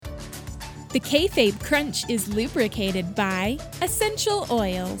The Kayfabe Crunch is lubricated by Essential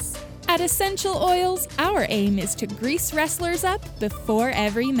Oils. At Essential Oils, our aim is to grease wrestlers up before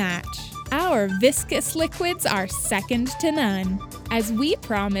every match. Our viscous liquids are second to none, as we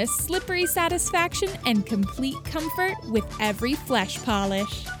promise slippery satisfaction and complete comfort with every flesh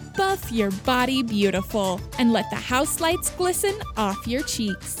polish. Buff your body beautiful and let the house lights glisten off your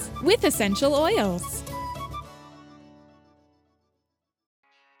cheeks with Essential Oils.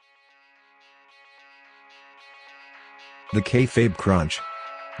 The Kayfabe Crunch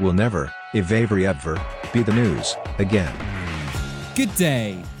will never, if ever, be the news again. Good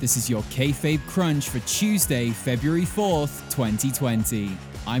day, this is your Kayfabe Crunch for Tuesday, February 4th, 2020.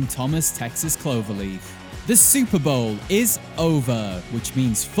 I'm Thomas Texas Cloverleaf. The Super Bowl is over, which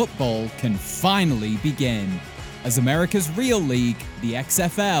means football can finally begin, as America's real league, the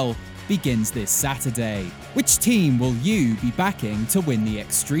XFL, begins this Saturday. Which team will you be backing to win the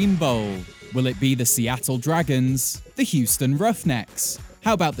Extreme Bowl? Will it be the Seattle Dragons, the Houston Roughnecks?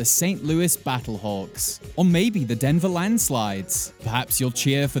 How about the St. Louis Battlehawks? Or maybe the Denver Landslides? Perhaps you'll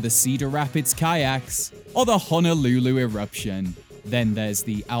cheer for the Cedar Rapids Kayaks or the Honolulu Eruption. Then there's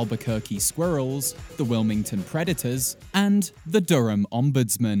the Albuquerque Squirrels, the Wilmington Predators, and the Durham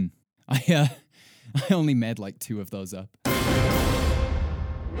Ombudsman. I only made like 2 of those up.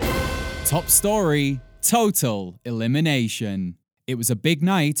 Top story, total elimination. It was a big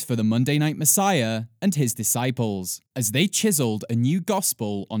night for the Monday Night Messiah and his disciples, as they chiseled a new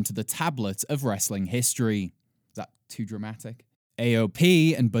gospel onto the tablet of wrestling history. Is that too dramatic?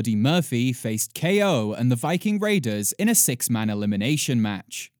 AOP and Buddy Murphy faced KO and the Viking Raiders in a 6-man elimination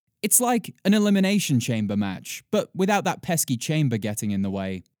match. It's like an Elimination Chamber match, but without that pesky chamber getting in the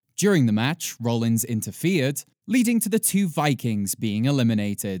way. During the match, Rollins interfered, leading to the 2 Vikings being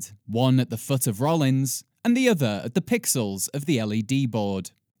eliminated, one at the foot of Rollins, and the other at the pixels of the LED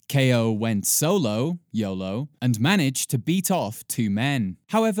board. KO went solo, YOLO, and managed to beat off 2 men.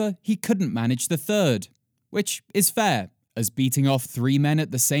 However, he couldn't manage the third, which is fair, as beating off 3 men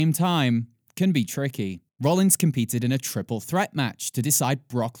at the same time can be tricky. Rollins competed in a triple threat match to decide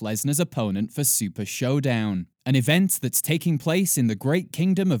Brock Lesnar's opponent for Super Showdown, an event that's taking place in the great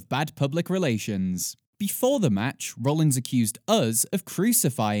kingdom of bad public relations. Before the match, Rollins accused us of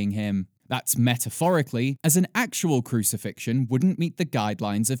crucifying him. That's metaphorically, as an actual crucifixion wouldn't meet the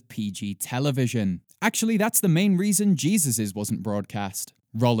guidelines of PG television. Actually, that's the main reason Jesus's wasn't broadcast.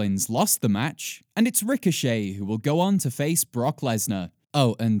 Rollins lost the match, and it's Ricochet who will go on to face Brock Lesnar.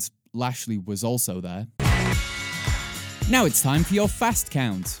 Oh, and Lashley was also there. Now it's time for your fast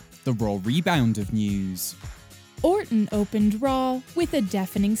count, the Raw rebound of news. Orton opened Raw with a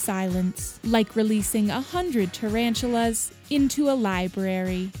deafening silence, like releasing 100 tarantulas into a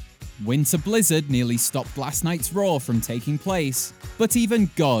library. Winter blizzard nearly stopped last night's Raw from taking place, but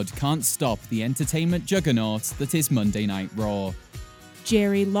even God can't stop the entertainment juggernaut that is Monday Night Raw.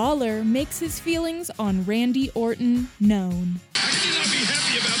 Jerry Lawler makes his feelings on Randy Orton known. I cannot be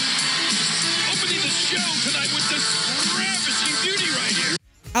happy about opening the show tonight with this ravishing beauty right here.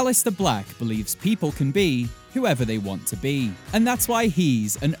 Aleister Black believes people can be whoever they want to be, and that's why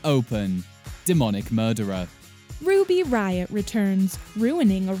he's an open, demonic murderer. Ruby Riott returns,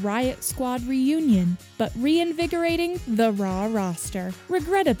 ruining a Riot Squad reunion, but reinvigorating the Raw roster.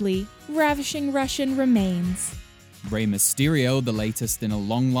 Regrettably, Ravishing Russian remains. Rey Mysterio, the latest in a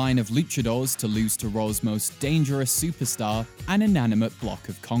long line of luchadors to lose to Raw's most dangerous superstar, an inanimate block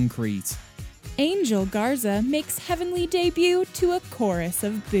of concrete. Angel Garza makes heavenly debut to a chorus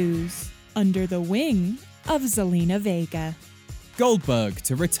of boos, under the wing of Zelina Vega. Goldberg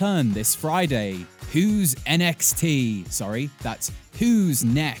to return this Friday. Who's NXT? Sorry, that's Who's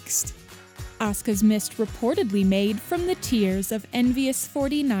Next? Asuka's mist reportedly made from the tears of envious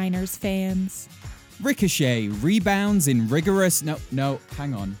 49ers fans. Ricochet rebounds in rigorous... No,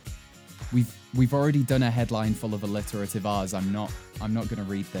 hang on. We've already done a headline full of alliterative R's. I'm not going to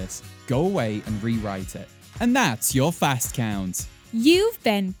read this. Go away and rewrite it. And that's your fast count. You've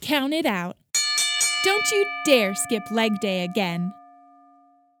been counted out. Don't you dare skip leg day again.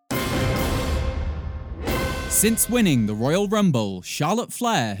 Since winning the Royal Rumble, Charlotte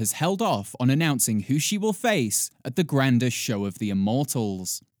Flair has held off on announcing who she will face at the grandest show of the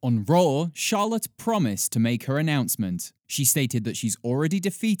Immortals. On Raw, Charlotte promised to make her announcement. She stated that she's already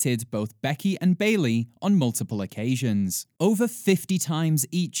defeated both Becky and Bayley on multiple occasions. Over 50 times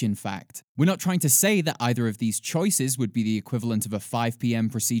each, in fact. We're not trying to say that either of these choices would be the equivalent of a 5 p.m.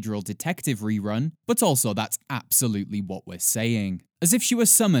 procedural detective rerun, but also that's absolutely what we're saying. As if she was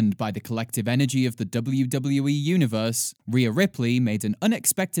summoned by the collective energy of the WWE Universe, Rhea Ripley made an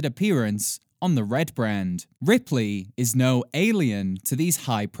unexpected appearance on the Red brand. Ripley is no alien to these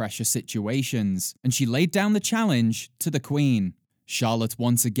high-pressure situations, and she laid down the challenge to the Queen. Charlotte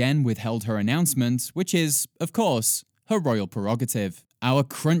once again withheld her announcement, which is, of course, her royal prerogative. Our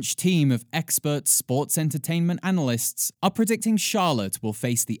Crunch team of expert sports entertainment analysts are predicting Charlotte will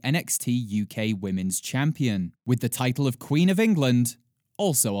face the NXT UK Women's Champion, with the title of Queen of England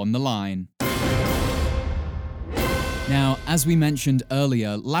also on the line. Now, as we mentioned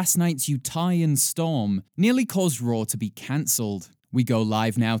earlier, last night's Utahian storm nearly caused Raw to be cancelled. We go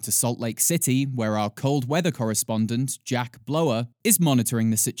live now to Salt Lake City, where our cold weather correspondent, Jack Blower, is monitoring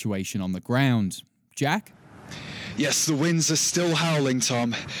the situation on the ground. Jack? Yes, the winds are still howling,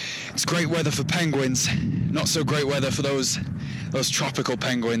 Tom. It's great weather for penguins, not so great weather for those tropical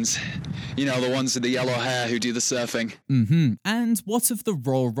penguins. You know, the ones with the yellow hair who do the surfing. And what of the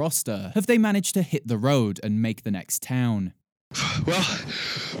Raw roster? Have they managed to hit the road and make the next town? Well,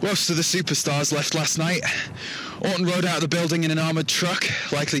 most of the superstars left last night. Orton rode out of the building in an armoured truck,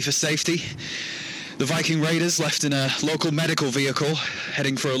 likely for safety. The Viking Raiders left in a local medical vehicle,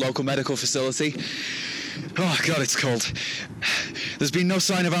 heading for a local medical facility. Oh God, it's cold. There's been no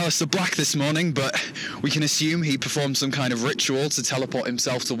sign of Aleister Black this morning, but we can assume he performed some kind of ritual to teleport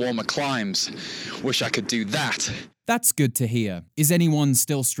himself to warmer climes. Wish I could do that. That's good to hear. Is anyone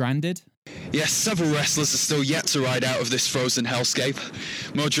still stranded? Yes, several wrestlers are still yet to ride out of this frozen hellscape.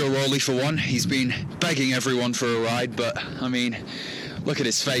 Mojo Rawley, for one, he's been begging everyone for a ride, but, I mean, look at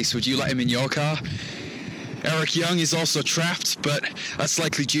his face. Would you let him in your car? Eric Young is also trapped, but that's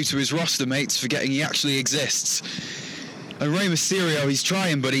likely due to his roster mates forgetting he actually exists. And Rey Mysterio, he's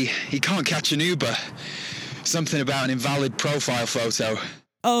trying, but he can't catch an Uber. Something about an invalid profile photo.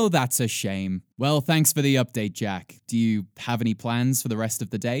 Oh, that's a shame. Well, thanks for the update, Jack. Do you have any plans for the rest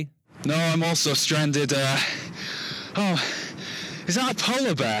of the day? No, I'm also stranded, Oh, is that a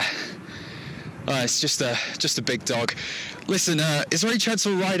polar bear? Oh, it's just a big dog. Listen, is there any chance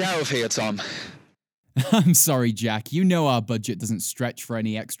we'll ride out of here, Tom? I'm sorry, Jack. You know our budget doesn't stretch for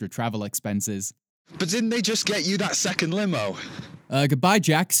any extra travel expenses. But didn't they just get you that second limo? Goodbye,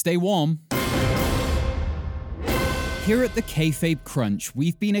 Jack. Stay warm. Here at the Kayfabe Crunch,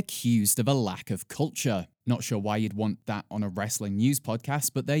 we've been accused of a lack of culture. Not sure why you'd want that on a wrestling news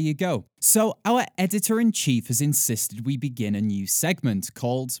podcast, but there you go. So our editor-in-chief has insisted we begin a new segment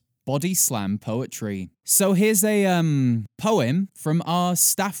called Body Slam Poetry. So here's a poem from our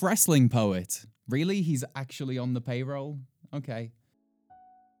staff wrestling poet. Really? He's actually on the payroll? Okay.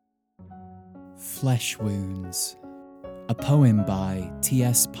 Flesh Wounds. A poem by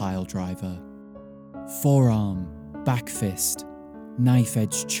T.S. Piledriver. Forearm, back fist,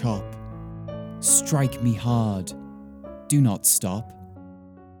 knife-edge chop. Strike me hard, do not stop.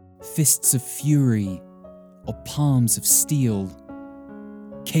 Fists of fury, or palms of steel.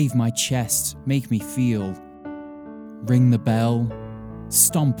 Cave my chest, make me feel. Ring the bell,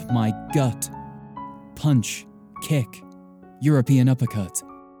 stomp my gut. Punch, kick, European uppercut.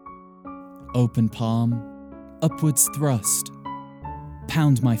 Open palm, upwards thrust.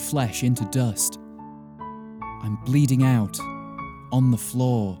 Pound my flesh into dust. I'm bleeding out, on the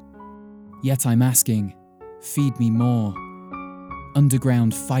floor. Yet I'm asking, feed me more.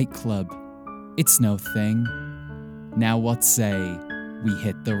 Underground Fight Club, it's no thing. Now what say we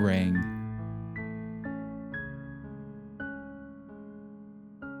hit the ring?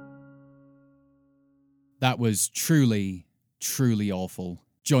 That was truly, truly awful.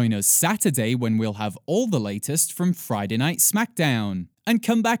 Join us Saturday when we'll have all the latest from Friday Night SmackDown. And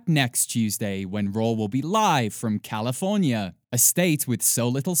come back next Tuesday when Raw will be live from California, a state with so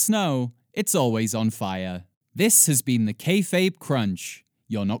little snow, it's always on fire. This has been the Kayfabe Crunch,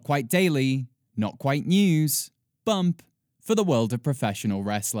 your not quite daily, not quite news, bump for the world of professional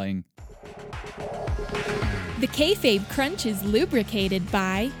wrestling. The Kayfabe Crunch is lubricated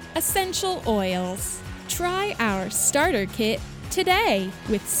by Essential Oils. Try our starter kit today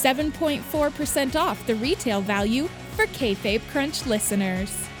with 7.4% off the retail value for Kayfabe Crunch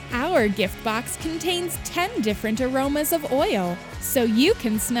listeners. Our gift box contains 10 different aromas of oil, so you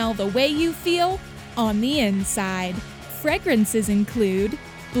can smell the way you feel on the inside. Fragrances include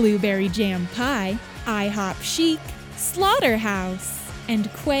Blueberry Jam Pie, IHOP Chic, Slaughterhouse,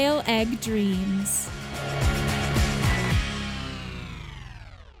 and Quail Egg Dreams.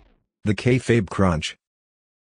 The Kayfabe Crunch